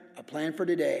moment, a plan for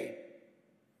today.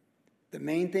 The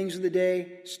main things of the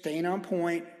day, staying on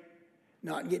point,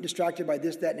 not getting distracted by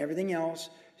this, that, and everything else.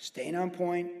 Staying on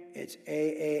point. It's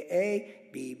A,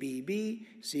 B, B, B,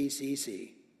 C, C,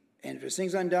 C. And if there's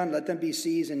things undone, let them be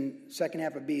C's and second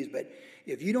half of B's. But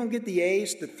if you don't get the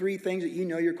A's, the three things that you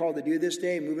know you're called to do this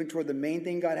day, moving toward the main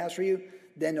thing God has for you,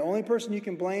 then the only person you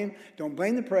can blame, don't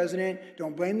blame the president,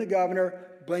 don't blame the governor,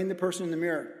 blame the person in the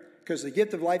mirror. Because the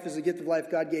gift of life is the gift of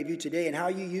life God gave you today, and how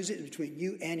you use it is between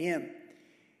you and him.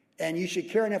 And you should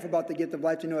care enough about the gift of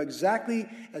life to know exactly,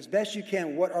 as best you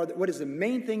can, what is the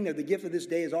main thing that the gift of this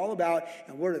day is all about,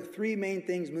 and what are the three main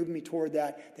things moving me toward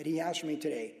that he has for me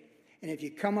today. And if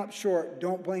you come up short,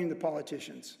 don't blame the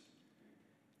politicians.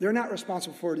 They're not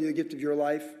responsible for the gift of your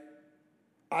life.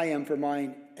 I am for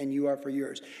mine, and you are for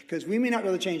yours. Because we may not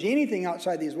really change anything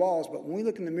outside these walls, but when we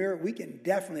look in the mirror, we can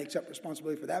definitely accept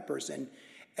responsibility for that person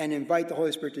and invite the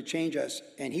Holy Spirit to change us,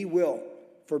 and he will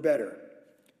for better.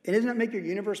 And doesn't that make your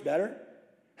universe better?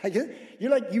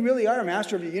 You really are a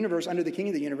master of your universe under the King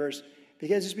of the universe,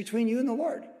 because it's between you and the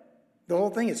Lord. The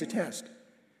whole thing is a test.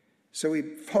 So we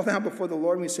fall down before the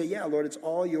Lord and we say, yeah, Lord, it's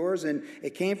all yours, and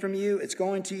it came from you, it's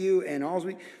going to you, and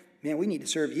we need to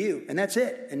serve you. And that's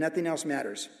it, and nothing else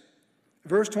matters.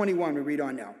 Verse 21, we read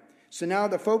on now. So now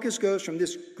the focus goes from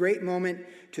this great moment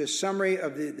to a summary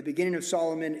of the beginning of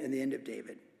Solomon and the end of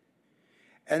David.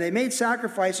 And they made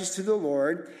sacrifices to the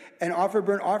Lord and offered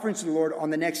burnt offerings to the Lord on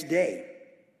the next day.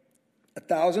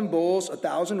 1,000 bulls,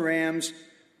 1,000 rams,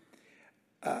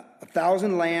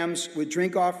 1,000 lambs with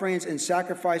drink offerings and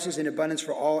sacrifices in abundance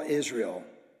for all Israel.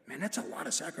 Man, that's a lot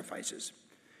of sacrifices.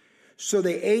 So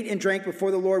they ate and drank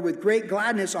before the Lord with great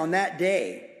gladness on that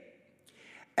day.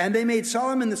 And they made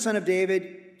Solomon the son of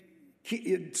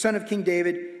King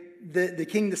David, the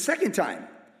king the second time,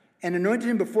 and anointed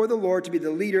him before the Lord to be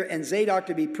the leader and Zadok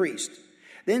to be priest.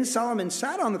 Then Solomon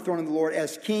sat on the throne of the Lord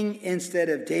as king instead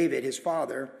of David, his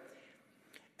father,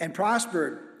 and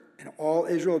prospered, and all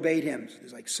Israel obeyed him. So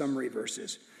there's like summary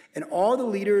verses. And all the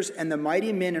leaders and the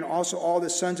mighty men and also all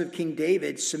the sons of King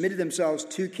David submitted themselves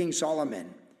to King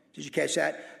Solomon. Did you catch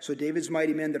that? So David's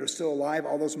mighty men that are still alive,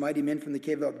 all those mighty men from the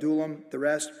cave of Adullam, the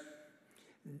rest,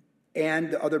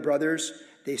 and the other brothers,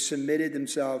 they submitted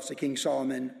themselves to King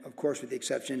Solomon, of course, with the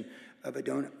exception of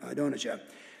Adonijah.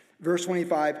 Verse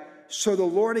 25, so the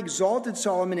Lord exalted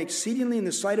Solomon exceedingly in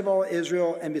the sight of all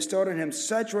Israel and bestowed on him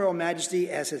such royal majesty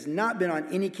as has not been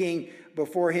on any king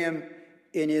before him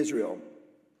in Israel.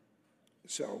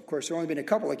 So, of course, there have only been a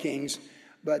couple of kings,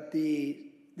 but the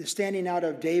standing out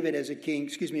of David as a king,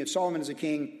 of Solomon as a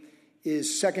king,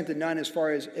 is second to none as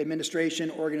far as administration,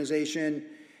 organization,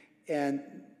 and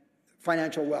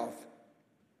financial wealth.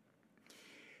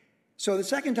 So the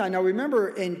second time, now remember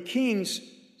in Kings,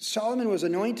 Solomon was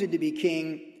anointed to be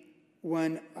king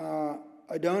when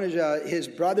Adonijah, his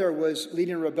brother, was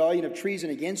leading a rebellion of treason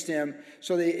against him.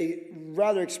 So they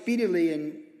rather expediently,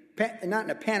 and not in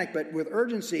a panic, but with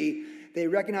urgency, they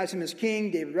recognized him as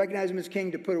king. David recognized him as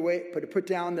king to put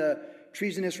down the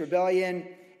treasonous rebellion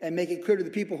and make it clear to the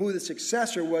people who the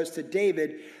successor was to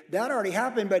David. That already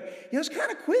happened, but it's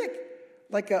kind of quick,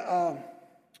 like a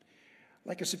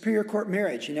superior court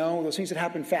marriage. Those things that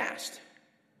happen fast,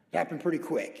 happen pretty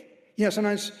quick.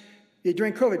 Sometimes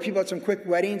during COVID, people had some quick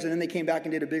weddings, and then they came back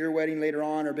and did a bigger wedding later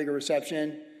on, or a bigger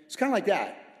reception. It's kind of like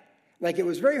that. Like it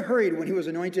was very hurried when he was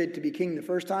anointed to be king the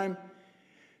first time.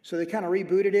 So they kind of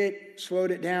rebooted it, slowed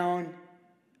it down,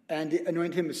 and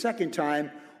anointed him a second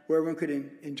time where everyone could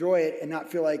enjoy it and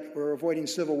not feel like we're avoiding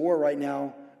civil war right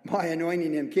now by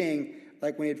anointing him king,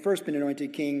 like when he had first been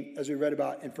anointed king, as we read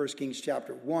about in 1 Kings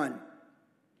chapter 1.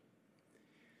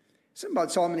 Something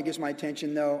about Solomon that gets my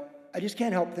attention, though. I just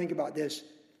can't help think about this.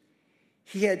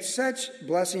 He had such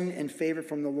blessing and favor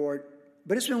from the Lord,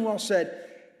 but it's been well said,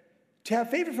 to have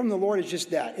favor from the Lord is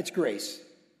just that. It's grace.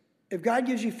 If God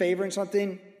gives you favor in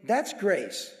something, that's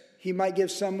grace. He might give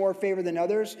some more favor than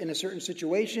others in a certain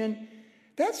situation.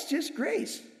 That's just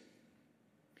grace.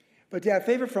 But to have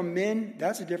favor from men,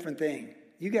 that's a different thing.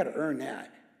 You got to earn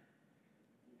that.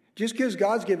 Just because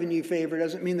God's giving you favor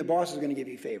doesn't mean the boss is going to give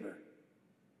you favor.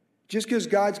 Just because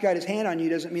God's got his hand on you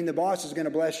doesn't mean the boss is going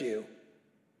to bless you.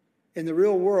 In the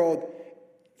real world,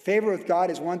 favor with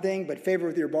God is one thing, but favor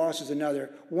with your boss is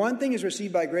another. One thing is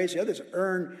received by grace, the other is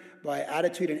earned by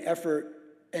attitude and effort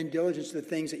and diligence to the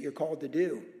things that you're called to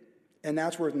do. And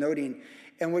that's worth noting.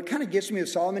 And what kind of gets me with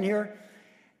Solomon here,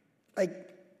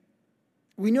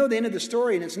 we know the end of the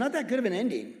story, and it's not that good of an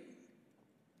ending.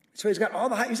 So he's got all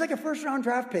the hype. He's like a first-round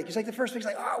draft pick. He's like the first pick.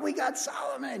 He's like, oh, we got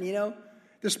Solomon,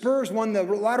 The Spurs won the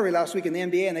lottery last week in the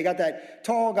NBA, and they got that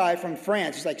tall guy from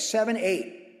France. He's like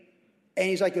 7'8". And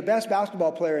he's like the best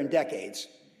basketball player in decades.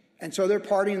 And so they're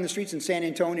partying in the streets in San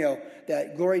Antonio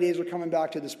that glory days were coming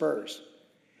back to the Spurs.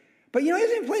 But, he hasn't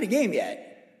even played a game yet.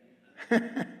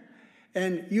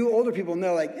 And you older people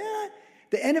know,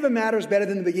 the end of a matter is better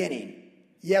than the beginning.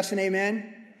 Yes and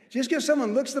amen? Just because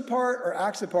someone looks the part or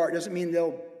acts the part doesn't mean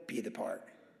they'll be the part.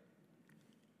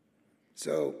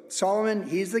 So Solomon,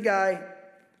 he's the guy.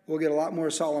 We'll get a lot more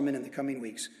Solomon in the coming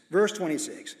weeks. Verse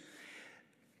 26.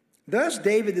 Thus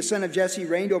David, the son of Jesse,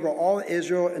 reigned over all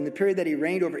Israel, and the period that he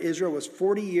reigned over Israel was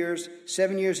 40 years.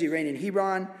 7 years he reigned in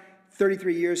Hebron,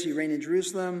 33 years he reigned in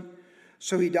Jerusalem.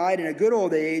 So he died in a good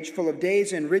old age, full of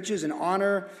days and riches and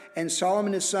honor, and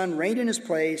Solomon his son reigned in his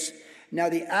place. Now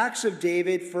the acts of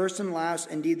David, first and last,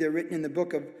 indeed they're written in the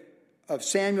book of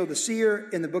Samuel the seer,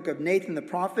 in the book of Nathan the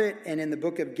prophet, and in the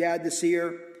book of Gad the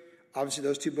seer. Obviously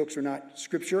those two books are not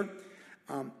scripture.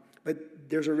 But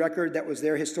there's a record that was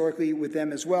there historically with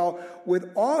them as well,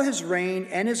 with all his reign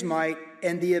and his might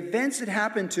and the events that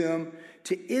happened to him,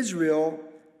 to Israel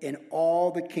in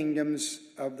all the kingdoms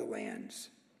of the lands.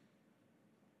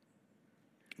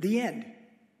 The end.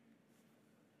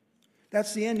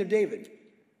 That's the end of David.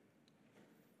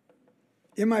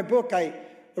 In my book,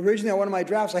 originally on one of my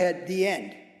drafts, I had the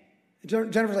end.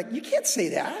 Jennifer's like, you can't say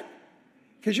that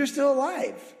because you're still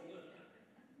alive.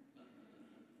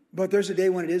 But there's a day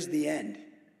when it is the end.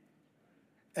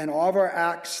 And all of our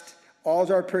acts, all of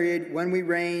our period, when we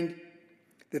reigned,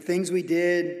 the things we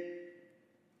did,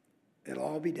 it'll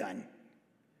all be done.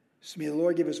 So may the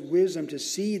Lord give us wisdom to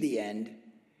see the end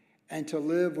and to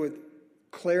live with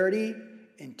clarity,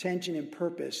 intention, and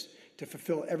purpose to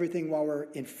fulfill everything while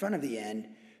we're in front of the end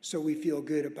so we feel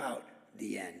good about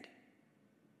the end.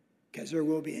 Because there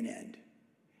will be an end.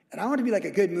 And I want it to be like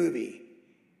a good movie.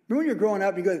 Remember when you're growing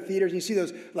up, you go to the theaters and you see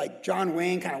those like John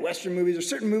Wayne kind of Western movies or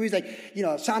certain movies like,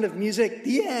 Sound of Music,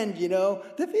 the end,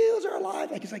 the fields are alive.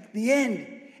 It's like the end.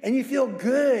 And you feel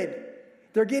good.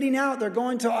 They're getting out. They're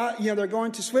going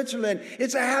to Switzerland.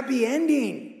 It's a happy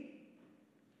ending.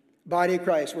 Body of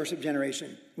Christ, worship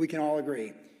generation. We can all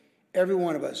agree. Every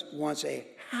one of us wants a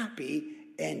happy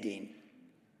ending.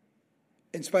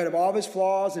 In spite of all of his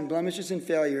flaws and blemishes and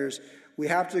failures, we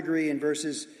have to agree in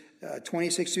verses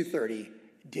 26 through 30,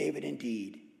 David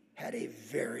indeed had a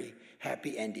very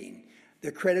happy ending.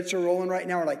 The credits are rolling right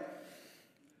now. We're like,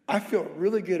 I feel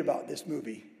really good about this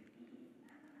movie.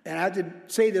 And I have to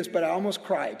say this, but I almost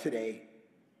cried today,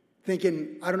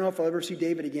 thinking, I don't know if I'll ever see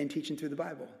David again teaching through the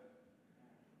Bible.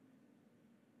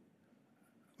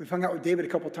 We've hung out with David a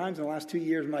couple times in the last 2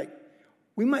 years. I'm like,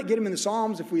 we might get him in the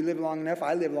Psalms if we live long enough.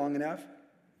 I live long enough.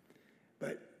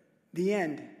 But the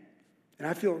end. And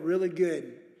I feel really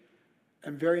good.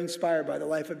 I'm very inspired by the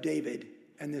life of David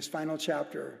and this final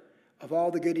chapter of all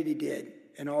the good that he did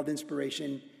and all the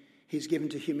inspiration he's given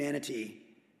to humanity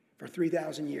for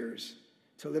 3,000 years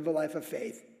to live a life of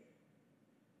faith.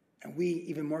 And we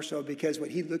even more so, because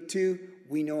what he looked to,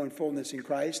 we know in fullness in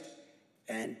Christ.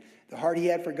 And the heart he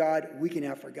had for God, we can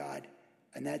have for God.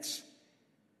 And that's,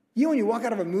 when you walk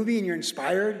out of a movie and you're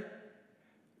inspired,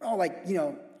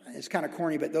 it's kind of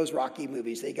corny, but those Rocky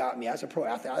movies, they got me. I was a pro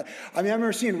athlete. I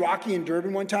remember seeing Rocky in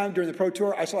Durban one time during the pro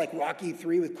tour. I saw Rocky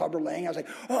 3 with Clubber Lang. I was like,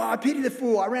 oh, I pity the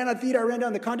fool. I ran out of theater. I ran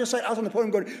down the contest site. I was on the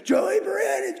podium going, Joey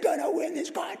Marin is going to win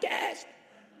this contest.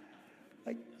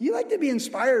 You like to be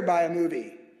inspired by a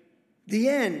movie. The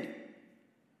end.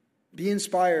 Be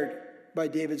inspired by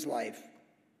David's life.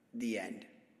 The end.